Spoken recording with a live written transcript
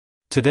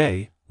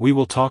Today, we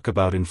will talk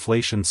about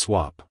inflation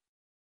swap.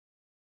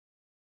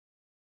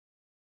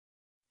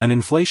 An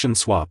inflation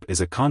swap is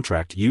a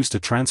contract used to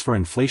transfer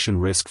inflation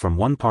risk from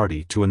one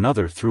party to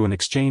another through an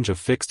exchange of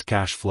fixed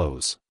cash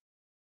flows.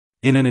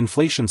 In an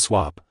inflation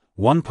swap,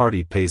 one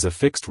party pays a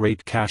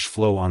fixed-rate cash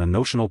flow on a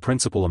notional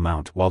principal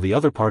amount while the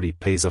other party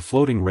pays a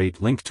floating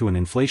rate linked to an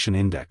inflation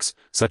index,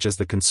 such as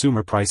the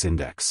Consumer Price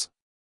Index.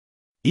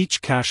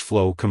 Each cash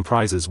flow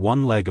comprises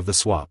one leg of the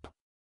swap.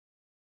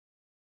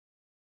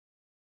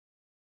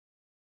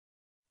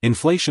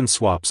 Inflation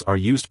swaps are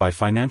used by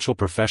financial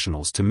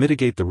professionals to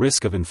mitigate the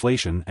risk of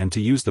inflation and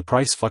to use the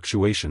price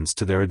fluctuations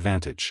to their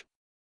advantage.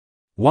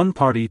 One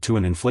party to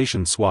an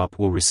inflation swap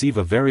will receive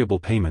a variable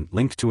payment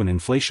linked to an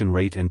inflation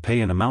rate and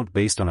pay an amount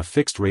based on a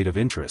fixed rate of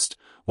interest,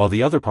 while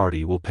the other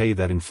party will pay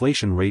that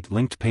inflation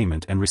rate-linked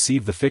payment and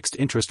receive the fixed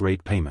interest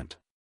rate payment.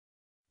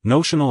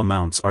 Notional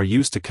amounts are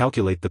used to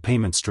calculate the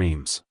payment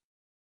streams.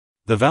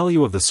 The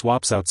value of the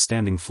swap's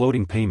outstanding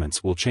floating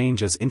payments will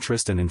change as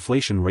interest and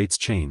inflation rates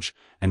change,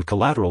 and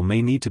collateral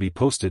may need to be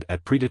posted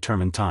at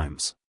predetermined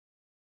times.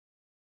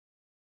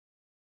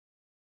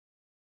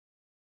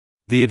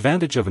 The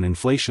advantage of an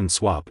inflation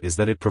swap is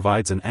that it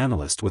provides an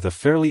analyst with a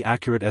fairly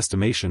accurate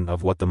estimation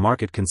of what the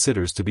market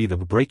considers to be the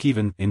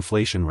break-even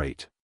inflation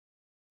rate.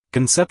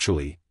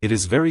 Conceptually, it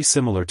is very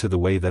similar to the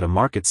way that a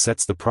market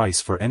sets the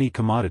price for any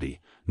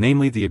commodity,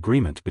 namely the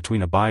agreement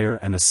between a buyer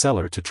and a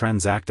seller to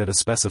transact at a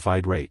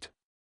specified rate.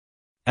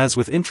 As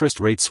with interest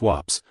rate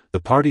swaps, the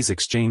parties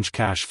exchange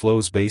cash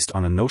flows based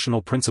on a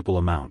notional principal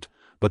amount,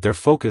 but their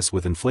focus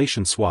with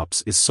inflation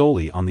swaps is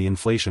solely on the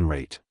inflation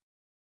rate.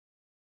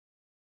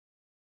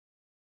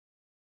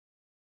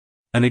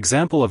 An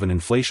example of an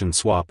inflation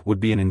swap would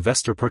be an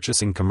investor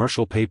purchasing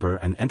commercial paper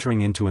and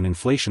entering into an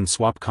inflation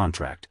swap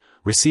contract,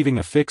 receiving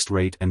a fixed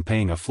rate and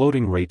paying a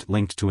floating rate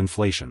linked to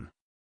inflation.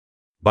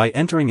 By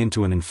entering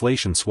into an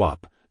inflation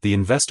swap, the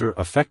investor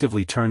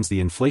effectively turns the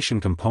inflation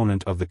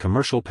component of the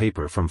commercial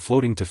paper from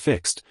floating to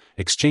fixed,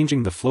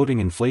 exchanging the floating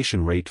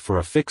inflation rate for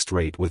a fixed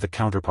rate with a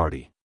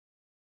counterparty.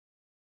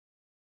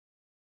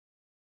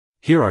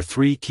 Here are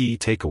 3 key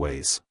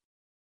takeaways.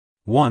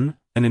 1.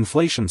 An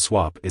inflation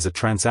swap is a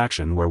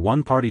transaction where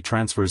one party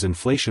transfers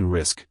inflation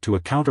risk to a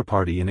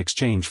counterparty in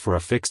exchange for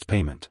a fixed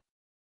payment.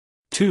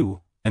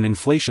 2. An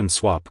inflation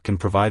swap can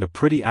provide a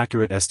pretty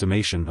accurate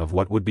estimation of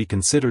what would be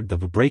considered the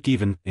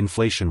break-even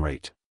inflation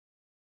rate.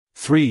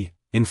 3.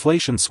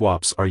 Inflation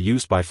swaps are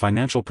used by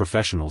financial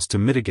professionals to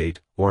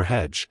mitigate, or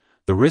hedge,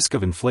 the risk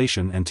of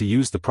inflation and to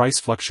use the price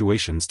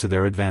fluctuations to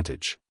their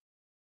advantage.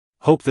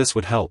 Hope this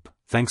would help.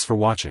 Thanks for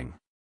watching.